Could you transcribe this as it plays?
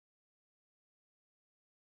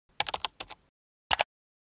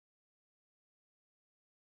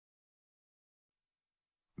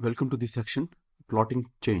Welcome to this section, plotting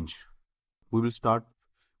change. We will start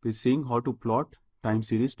with seeing how to plot time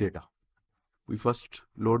series data. We first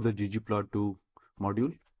load the ggplot2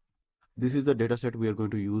 module. This is the dataset we are going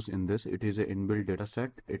to use in this. It is an inbuilt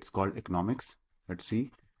dataset. It's called economics. Let's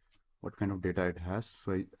see what kind of data it has.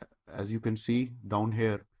 So as you can see down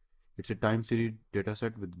here, it's a time series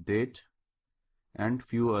dataset with date and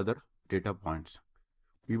few other data points.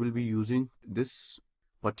 We will be using this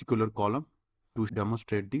particular column to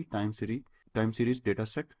demonstrate the time series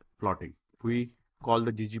dataset plotting. We call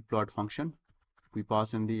the ggplot function. We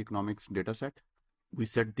pass in the economics dataset. We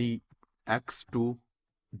set the x to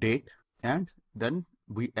date, and then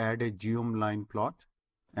we add a geom line plot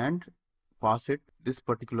and pass it this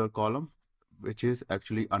particular column, which is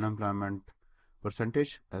actually unemployment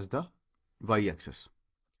percentage, as the y-axis.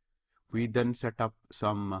 We then set up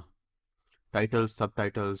some titles,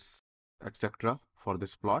 subtitles, etc. for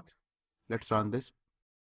this plot. Let's run this,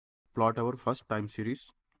 plot our first time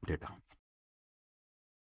series data.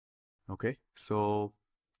 Okay, so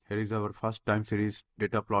here is our first time series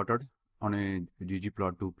data plotted on a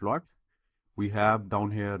ggplot2 plot. We have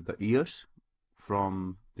down here the years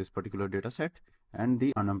from this particular data set and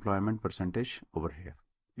the unemployment percentage over here.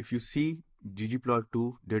 If you see,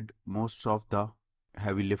 ggplot2 did most of the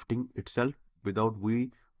heavy lifting itself without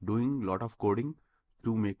we doing a lot of coding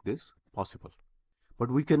to make this possible. But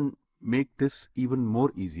we can make this even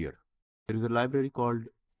more easier. There is a library called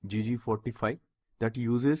ggplot2 that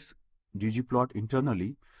uses ggplot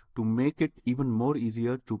internally to make it even more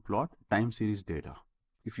easier to plot time series data.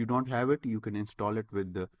 If you don't have it, you can install it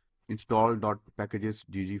with the install.packages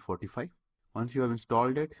ggplot2. Once you have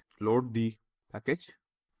installed it, load the package.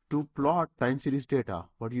 To plot time series data,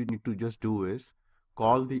 what you need to just do is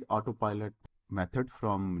call the autopilot method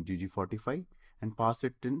from ggplot2 and pass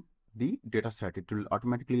it in the data set. It will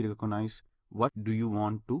automatically recognize what do you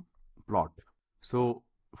want to plot. So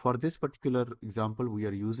for this particular example, we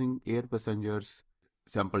are using air passengers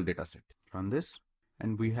sample data set. Run this,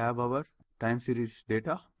 and we have our time series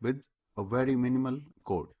data with a very minimal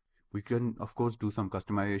code. We can of course do some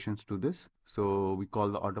customizations to this. So we call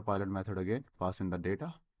the autopilot method again, pass in the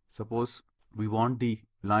data. Suppose we want the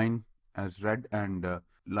line as red and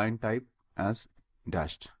line type as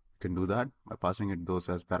dashed. Can do that by passing it those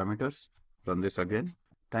as parameters. Run this again.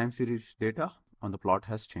 Time series data on the plot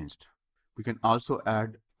has changed. We can also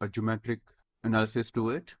add a geometric analysis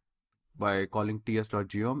to it by calling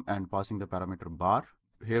ts.geom and passing the parameter bar.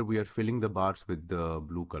 Here we are filling the bars with the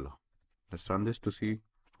blue color. Let's run this to see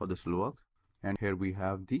how this will work. And here we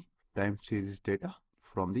have the time series data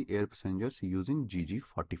from the air passengers using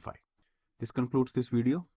ggplot2. This concludes this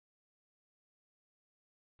video.